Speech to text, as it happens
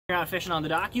You're out fishing on the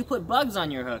dock, you put bugs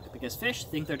on your hook because fish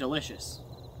think they're delicious.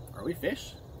 Are we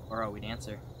fish? Or are we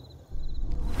dancer?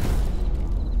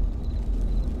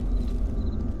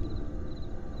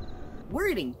 We're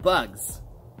eating bugs.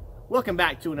 Welcome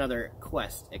back to another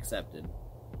quest accepted.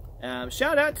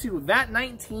 Shout out to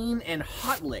VAT19 and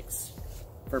Hot Licks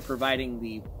for providing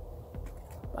the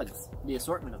bugs. The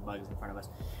assortment of bugs in front of us.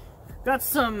 Got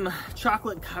some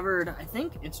chocolate covered, I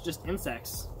think it's just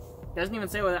insects. Doesn't even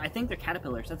say what, I think they're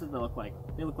caterpillars, that's what they look like.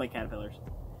 They look like caterpillars.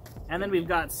 And then we've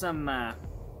got some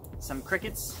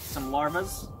crickets, some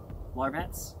larvas,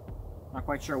 not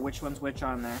quite sure which one's which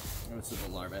on there. This is the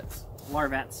larvettes.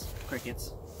 Larvettes,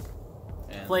 crickets.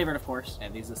 And flavored, of course.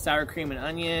 And these are sour cream and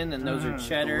onion, and those are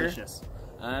cheddar. Delicious.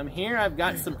 Here I've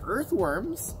got some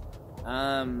earthworms.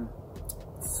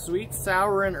 Sweet,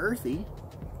 sour, and earthy.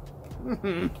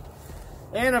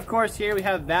 And of course here we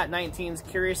have VAT19's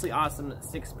Curiously Awesome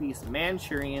 6-piece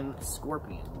Manchurian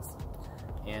Scorpions.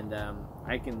 And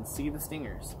I can see the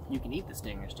stingers. You can eat the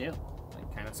stingers too.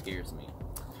 That kind of scares me.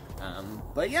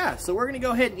 But yeah, so we're going to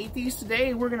go ahead and eat these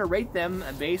today. We're going to rate them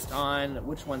based on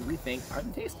which ones we think are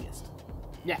the tastiest.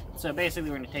 Yeah, so basically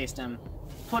we're going to taste them,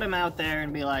 put them out there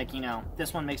and be like, you know,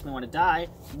 this one makes me want to die,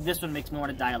 this one makes me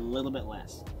want to die a little bit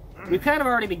less. We've kind of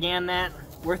already began that.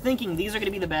 We're thinking these are going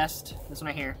to be the best. This one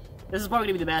right here. This is probably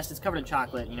going to be the best. It's covered in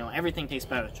chocolate. You know, everything tastes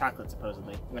better with chocolate,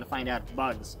 supposedly. We're going to find out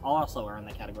bugs also are in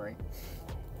that category.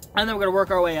 And then we're going to work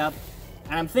our way up.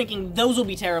 And I'm thinking those will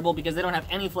be terrible because they don't have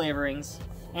any flavorings.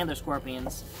 And they're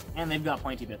scorpions. And they've got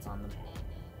pointy bits on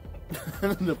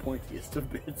them. The pointiest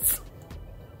of bits.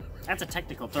 That's a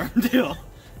technical term, too.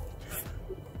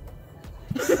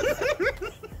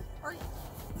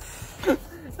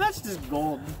 That's just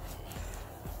gold.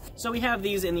 So we have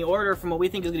these in the order from what we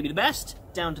think is going to be the best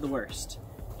down to the worst.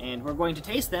 And we're going to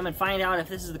taste them and find out if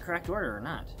this is the correct order or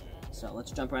not. So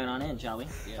let's jump right on in, shall we?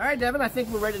 Yeah. Alright, Devin, I think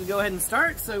we're ready to go ahead and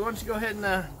start. So why don't you go ahead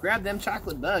and grab them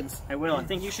chocolate bugs. I will. I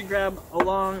think you should grab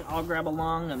along, I'll grab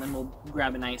along, and then we'll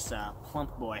grab a nice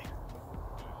plump boy.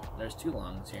 There's 2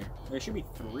 longs here. There should be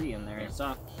 3 in there. I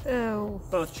saw Ew.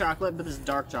 both chocolate, but this is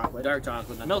dark chocolate. Dark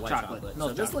chocolate, not milk white chocolate. chocolate. Milk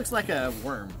So this chocolate. looks like a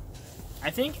worm.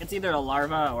 I think it's either a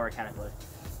larva or a caterpillar.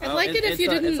 I'd like it if you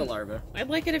didn't. It's a larva. I'd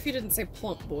like it if you didn't say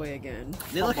plump boy again.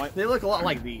 They look a lot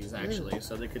like these actually,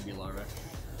 so they could be larvae.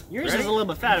 Yours Ready? is a little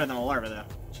bit fatter than a larva, though.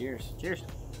 Cheers. Cheers.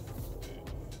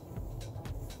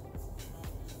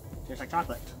 Tastes like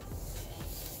chocolate.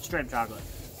 Straight up chocolate.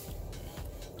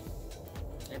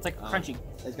 It's like crunchy.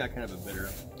 It's got kind of a bitter.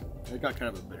 It's got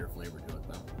kind of a bitter flavor to it,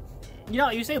 though. You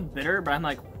know, you say bitter, but I'm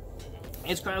like,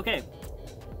 it's quite okay.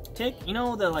 Take, you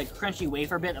know, the like crunchy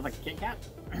wafer bit of like a Kit Kat.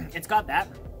 It's got that,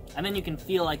 and then you can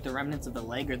feel like the remnants of the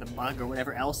leg or the bug or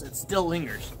whatever else. It still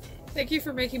lingers. Thank you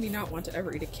for making me not want to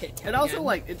ever eat a Kit Kat. It also again.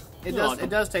 like it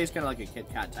does taste kind of like a Kit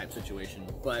Kat type situation,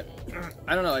 but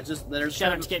I don't know. It just there's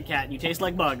Shout kind out to Kit Kat. You taste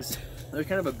like bugs. there's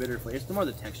kind of a bitter flavor. It's more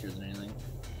the texture than anything.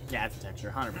 Yeah, it's a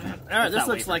texture, 100%. All right, this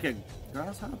looks like a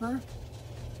grasshopper.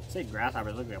 Say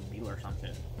grasshoppers look like a beetle or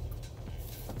something.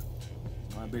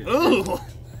 Ooh!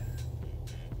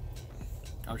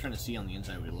 I was trying to see on the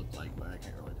inside what it looked like, but I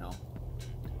can't really tell.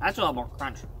 That's a lot more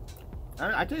crunch.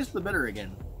 I taste the bitter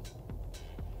again.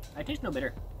 I taste no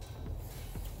bitter.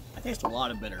 I taste a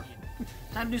lot of bitter.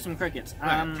 Time to do some crickets.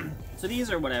 So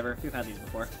these are whatever. We've had these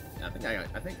before. Yeah,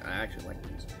 I think I actually like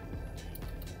these.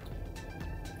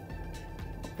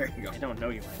 There you go. I don't know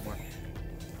you anymore.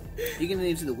 You can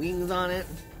even see the wings on it.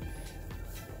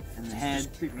 And the head.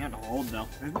 Just creep me out to hold though.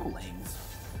 There's no legs.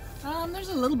 There's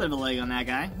a little bit of a leg on that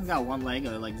guy. I've got one leg,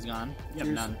 other leg's gone. You have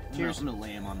none. Cheers. I'm gonna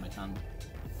lay him on my tongue.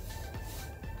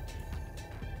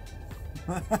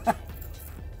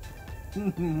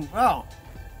 Oh!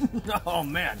 Oh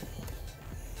man!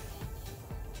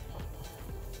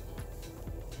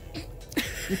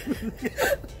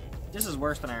 This is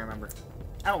worse than I remember.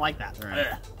 I don't like that. Alright.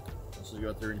 Let's just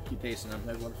go through and keep tasting them.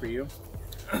 There's one for you.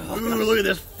 Ooh, look at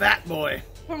this fat boy.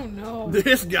 Oh no.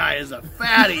 This guy is a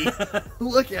fatty.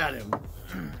 Look at him.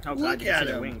 Oh, Look God, you can at see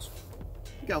the him. wings.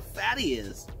 Look how fat he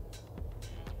is.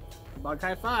 Bug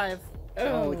high five.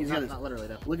 Oh, look, he's got Not, his, not literally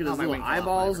though. look at his my little wing fell off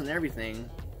eyeballs forever. and everything.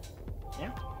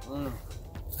 Yeah. Ugh.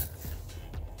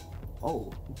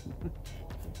 Oh.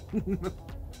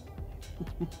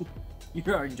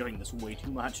 You are enjoying this way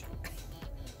too much.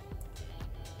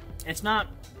 It's not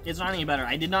any better.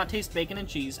 I did not taste bacon and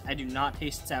cheese. I do not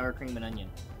taste sour cream and onion.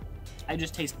 I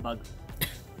just taste bug.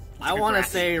 I want to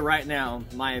say right now,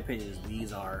 my opinion is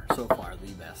these are so far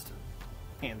the best,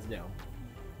 hands down.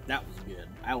 That was good.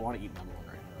 I want to eat another one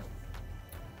right now,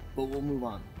 but we'll move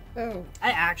on. Oh.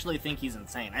 I actually think he's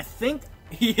insane. I think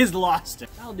He has lost it.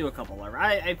 I'll do a couple more.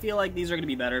 I feel like these are going to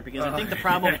be better because I think the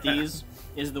problem with these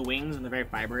is the wings and they're very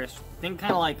fibrous. Think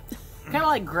kind of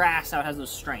like grass, how it has those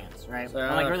strands, right? So, Or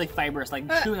like really fibrous, like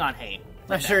chewing on hay.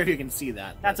 Not sure if you can see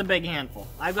that. That's a big handful.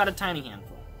 I've got a tiny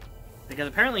handful because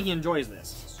apparently he enjoys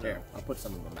this. So. Here, I'll put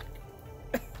some in the back.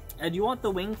 Do you want the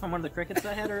wing from one of the crickets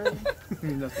that I had earlier?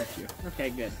 No, thank you.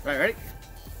 Okay, good. All right, ready?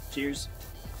 Cheers.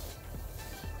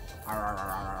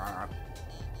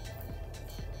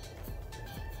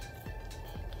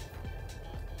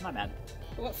 Not bad.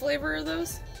 What flavor are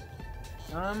those?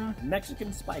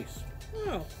 Mexican spice.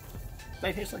 Oh.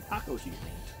 They taste like taco seasoning.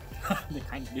 They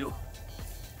kind of do.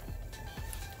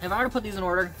 If I were to put these in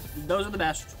order, those are the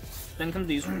best. Then comes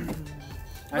these.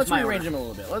 Let's rearrange them a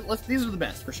little bit. These are the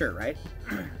best for sure, right?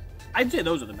 I'd say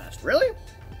those are the best. Really?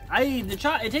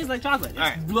 It tastes like chocolate. It's All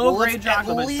right. low-grade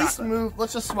chocolate, At but least chocolate.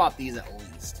 let's just swap these at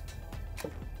least.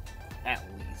 At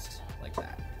least. Like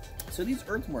that. So these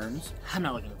earthworms, I'm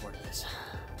not looking forward to this.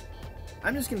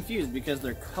 I'm just confused because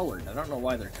they're colored. I don't know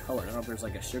why they're colored. I don't know if there's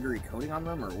like a sugary coating on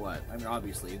them or what. I mean,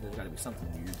 obviously, there's got to be something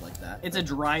weird like that. It's a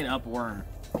dried-up worm.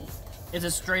 It's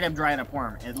a straight-up dried-up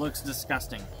worm. It looks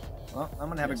disgusting. Well, I'm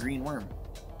going to have a green worm.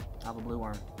 I'll have a blue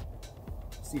worm.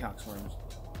 Seahawks worms.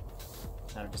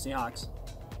 Shout out to Seahawks.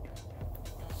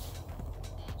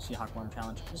 Seahawk worm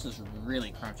challenge. This is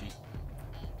really crunchy.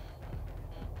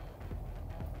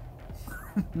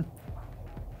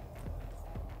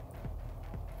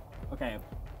 Okay.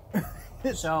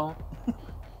 So,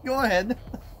 Go ahead.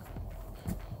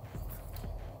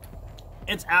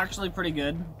 it's actually pretty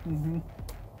good.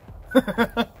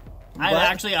 I'd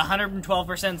actually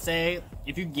 112% say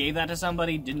if you gave that to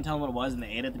somebody, didn't tell them what it was, and they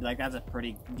ate it, they'd be like, that's a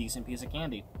pretty decent piece of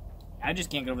candy. I just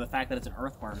can't get over the fact that it's an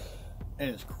earthworm. It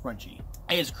is crunchy.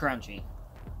 It is crunchy.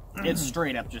 It's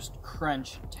straight up just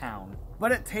crunch town.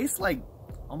 But it tastes like,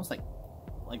 almost like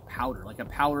powder, like a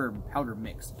powder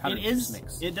mix. Powder It is.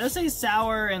 mix. It does say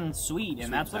sour and sweet, and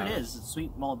Sweet that's and what it sour. is. It's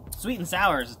sweet. Well, sweet and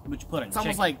sour is what you put in. It's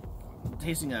almost chicken. like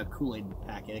tasting a Kool-Aid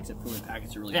packet, except Kool-Aid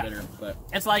packets are really Yeah. bitter. But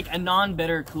It's like a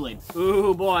non-bitter Kool-Aid.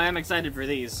 Ooh boy, I'm excited for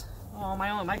these. Oh my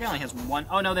guy only has one.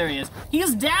 Oh no, there he is. He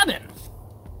is dabbing.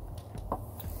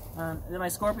 Then my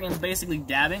scorpion's basically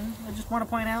dabbing. I just want to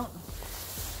point out.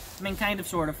 I mean, kind of,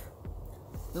 sort of.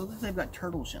 They look like they've got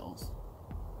turtle shells.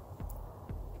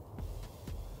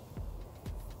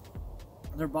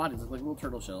 their bodies look like little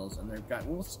turtle shells, and they've got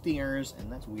little stingers,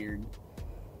 and that's weird.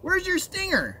 Where's your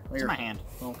stinger? It's in my hand.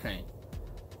 Okay.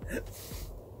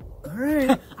 Alright.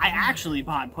 I actually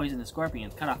bought poisonous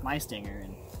scorpions, cut off my stinger,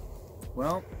 and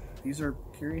Well, these are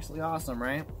curiously awesome,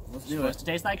 right? Let's do supposed it. to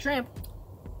taste like shrimp.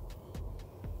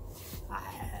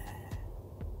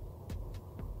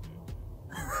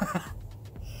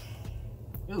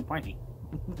 Ooh, pointy.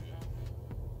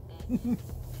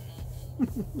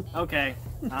 Okay.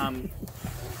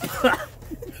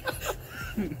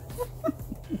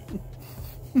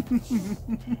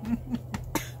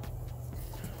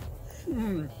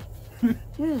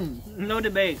 No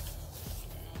debate.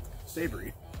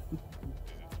 Savory.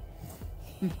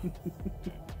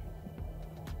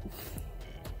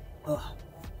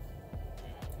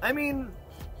 I mean,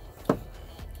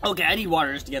 Okay, I need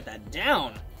water just to get that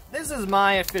down. this is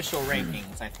my official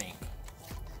rankings, I think.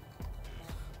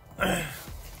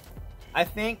 I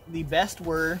think the best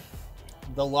were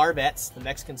the larvettes, the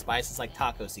Mexican spices like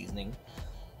taco seasoning,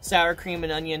 sour cream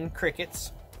and onion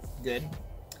crickets, good.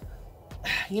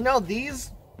 You know, these,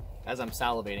 as I'm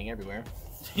salivating everywhere,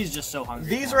 He's just so hungry.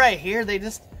 these now. right here,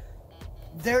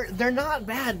 they're not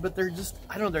bad, but they're just,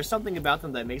 I don't know, there's something about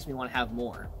them that makes me want to have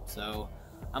more. So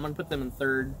I'm gonna put them in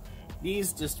third.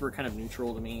 These just were kind of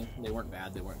neutral to me. They weren't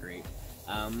bad, they weren't great.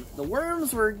 The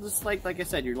worms were just like I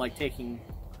said, you're like taking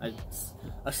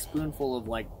a spoonful of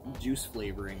like juice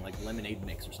flavoring, like lemonade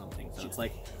mix or something. So it's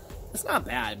like, it's not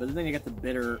bad, but then you get the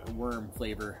bitter worm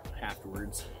flavor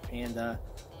afterwards. And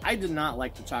I did not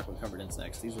like the chocolate covered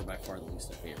insects. These were by far the least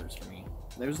of favorites for me.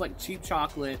 There was like cheap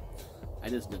chocolate. I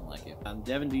just didn't like it.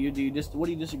 Devin, what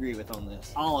do you disagree with on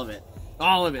this? All of it.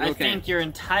 All of it. I Okay. think you're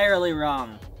entirely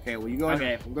wrong. Okay. Well, you go ahead.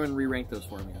 Okay. Go ahead and re-rank those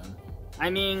for me, then.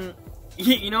 I mean,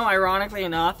 you know, ironically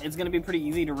enough, it's going to be pretty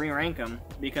easy to re-rank them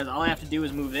because all I have to do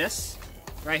is move this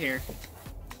right here.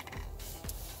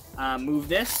 Move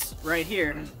this right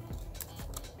here.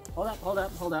 Hold up, hold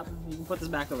up, hold up. You can put this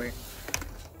back over here.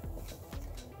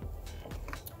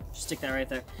 Just stick that right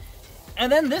there.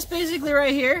 And then this basically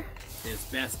right here Is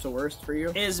best to worst for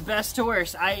you? is best to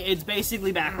worst. It's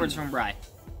basically backwards from Bry.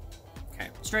 Okay.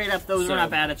 Straight up, those So, are not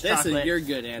bad. It's this chocolate. is your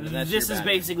good end, and that's This your is bad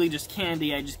basically just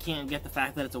candy. I just can't get the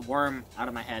fact that it's a worm out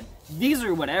of my head. These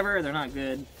are whatever. They're not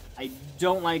good. I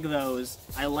don't like those.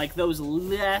 I like those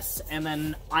less, and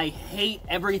then I hate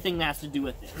everything that has to do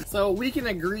with it. So we can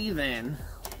agree then.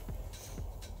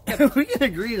 We can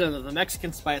agree that the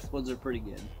Mexican spice ones are pretty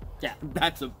good. Yeah.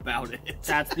 That's about it.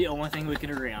 That's the only thing we can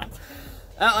agree on.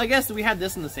 I guess we had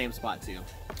this in the same spot too.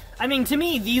 I mean, to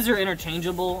me, these are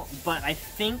interchangeable, but I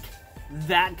think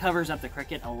that covers up the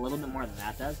cricket a little bit more than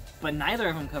that does. But neither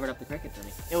of them covered up the cricket for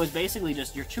me. It was basically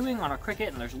just, you're chewing on a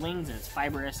cricket, and there's wings, and it's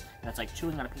fibrous, and it's like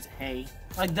chewing on a piece of hay.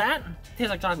 Like, that tastes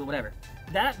like chocolate, whatever.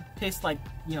 That tastes like,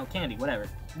 you know, candy, whatever.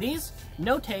 These,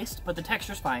 no taste, but the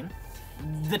texture's fine.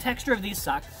 The texture of these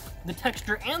suck. The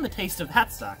texture and the taste of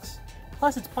that sucks.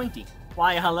 Plus, it's pointy.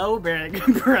 Why, hello, big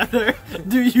brother.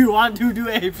 Do you want to do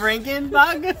a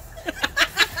Frankenbug?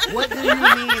 What do you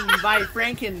mean by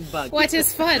Frankenbug? What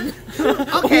is fun?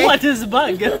 Okay. What is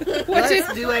bug?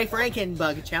 Let's do a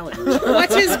Frankenbug challenge.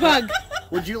 What is bug?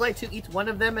 Would you like to eat one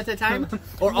of them at a time?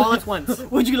 Or all at once?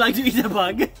 Would you like to eat a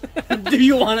bug? Do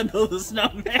you want to build a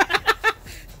snowman?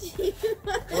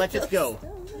 Let it go.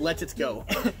 Let it go.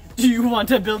 Do you want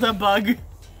to build a bug,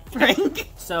 Frank?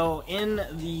 So, in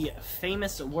the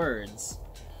famous words,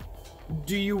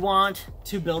 do you want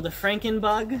to build a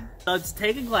Frankenbug? Let's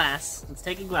take a glass. Let's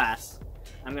take a glass.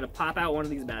 I'm gonna pop out one of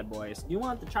these bad boys. Do you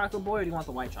want the chocolate boy or do you want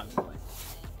the white chocolate boy?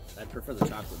 I prefer the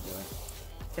chocolate boy.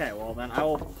 Okay, well then I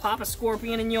will pop a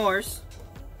scorpion in yours.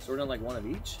 So we're doing like one of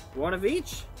each? One of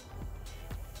each.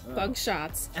 Bug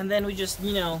shots. And then we just,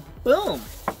 you know, boom!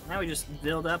 Now we just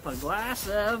build up a glass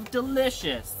of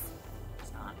delicious.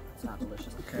 It's not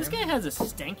delicious. Okay. This guy has a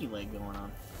stanky leg going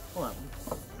on. Hold up.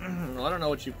 Well, I don't know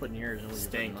what you put in yours and what you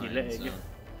put in Stanky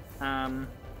mine, leg.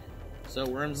 So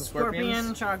worms and Scorpion,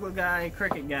 scorpions? chocolate guy,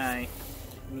 cricket guy,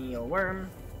 mealworm,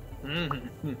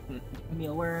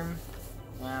 mealworm.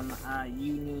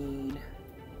 You need.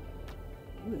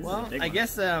 Ooh, this Well, is a big I one.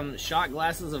 guess shot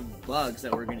glasses of bugs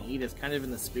that we're gonna eat is kind of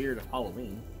in the spirit of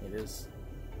Halloween. It is.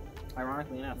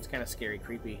 Ironically enough, It's kind of scary,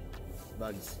 creepy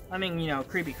bugs. I mean, you know,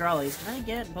 creepy crawlies. Did I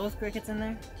get both crickets in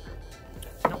there?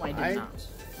 No, I did not.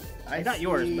 I got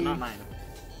yours, but not mine.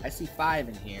 I see 5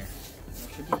 in here.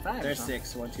 There should be 5. There's huh?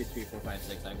 6. 1, 2, 3, 4, 5,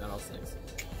 6. I got all 6.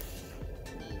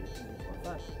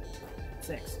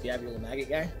 6. Do you have your little maggot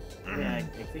guy? Yeah,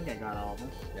 I think I got all of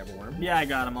them. You have a worm? Yeah, I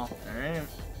got them all. Alright.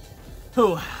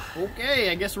 Whew.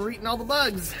 Okay, I guess we're eating all the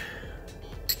bugs.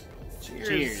 Cheers.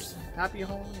 Cheers. Happy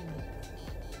Halloween.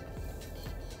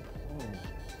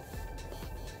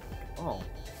 Oh.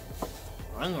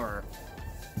 Ringer.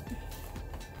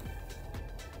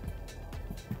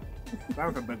 That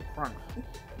was a big crunch.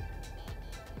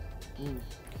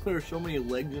 There's so many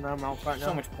legs in our mouth right now.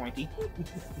 So much pointy.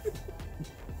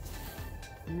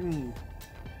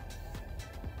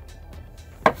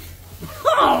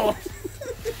 Oh!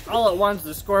 All at once,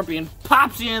 the scorpion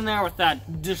pops you in there with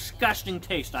that disgusting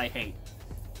taste I hate.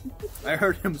 I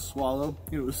heard him swallow.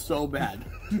 It was so bad.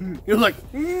 He was like,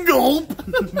 gulp!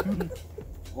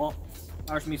 Well,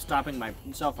 that was me stopping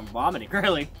myself from vomiting,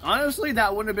 really. Honestly,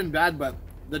 that wouldn't have been bad, but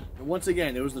once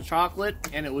again, it was the chocolate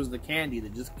and it was the candy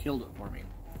that just killed it for me.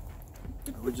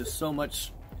 It was just so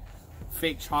much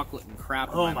fake chocolate and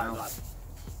crap in my mouth. God.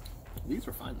 These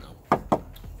were fun, though.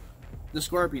 The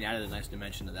scorpion added a nice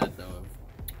dimension to that, though.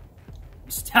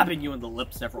 Stabbing you in the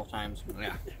lip several times.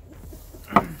 Yeah.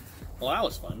 Well, that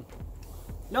was fun.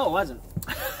 No, it wasn't.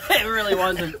 It really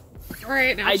wasn't.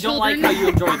 Alright, now I don't like how you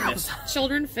enjoyed this.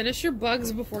 Children, finish your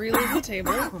bugs before you leave the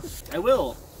table. I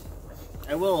will.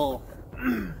 I will.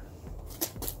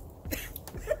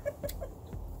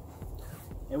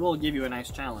 I will give you a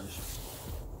nice challenge.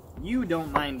 You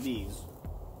don't mind these.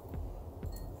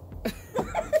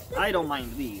 I don't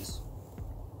mind these.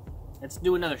 Let's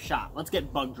do another shot. Let's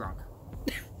get bug drunk.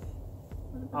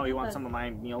 Oh, you want some of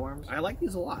my mealworms? I like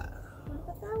these a lot. What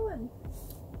about that one?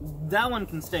 That one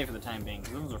can stay for the time being.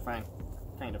 Those are fine.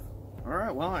 Kind of.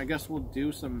 Alright, well, I guess we'll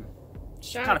do some...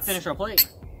 Shots. Gotta finish our plate.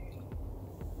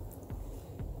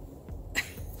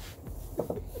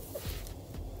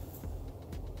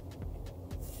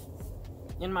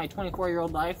 In my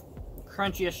 24-year-old life,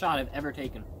 crunchiest shot I've ever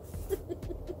taken.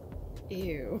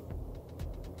 Ew.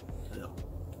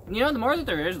 You know, the more that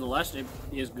there is, the less it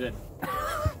is good.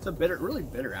 It's a bitter, really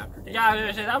bitter aftertaste. Yeah, I was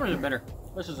gonna say, that one is bitter.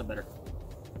 This is a bitter.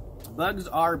 Bugs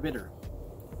are bitter.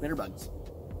 Bitter bugs.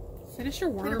 Finish your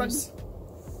Bitter worms.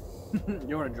 bugs.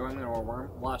 You want to join me or worm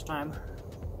last time?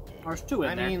 There's 2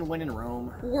 in there. I mean, when in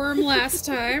Rome. Worm last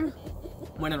time.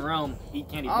 When in Rome, eat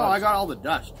candy Oh, bugs. I got all the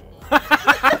dust.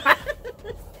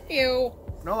 Ew.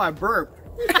 No, I burped.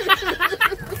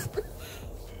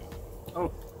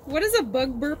 Oh, What is a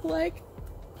bug burp like?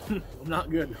 Not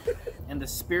good. in the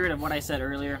spirit of what I said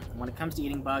earlier, when it comes to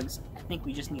eating bugs, I think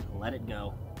we just need to let it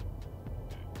go.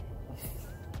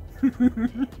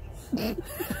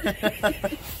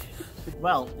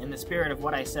 Well, in the spirit of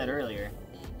what I said earlier,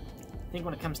 I think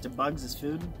when it comes to bugs as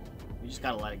food, we just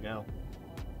gotta let it go.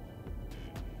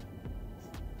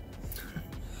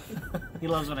 He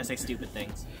loves when I say stupid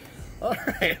things.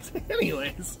 Alright,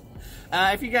 anyways.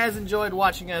 If you guys enjoyed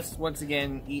watching us, once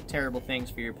again, eat terrible things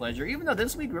for your pleasure, even though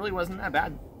this week really wasn't that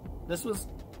bad. This was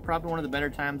probably one of the better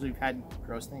times we've had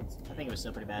gross things. I think it was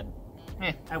still pretty bad.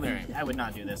 I would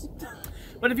not do this.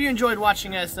 But if you enjoyed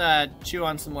watching us chew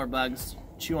on some more bugs,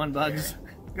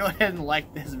 go ahead and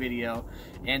like this video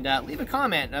and leave a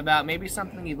comment about maybe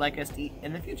something you'd like us to eat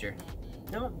in the future.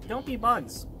 Don't be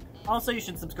bugs. Also, you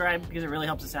should subscribe because it really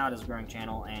helps us out as a growing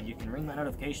channel, and you can ring that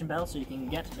notification bell so you can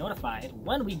get notified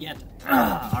when we get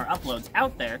our uploads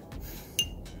out there.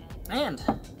 And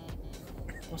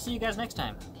we'll see you guys next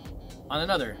time On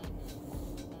another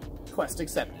Quest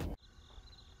Accepted.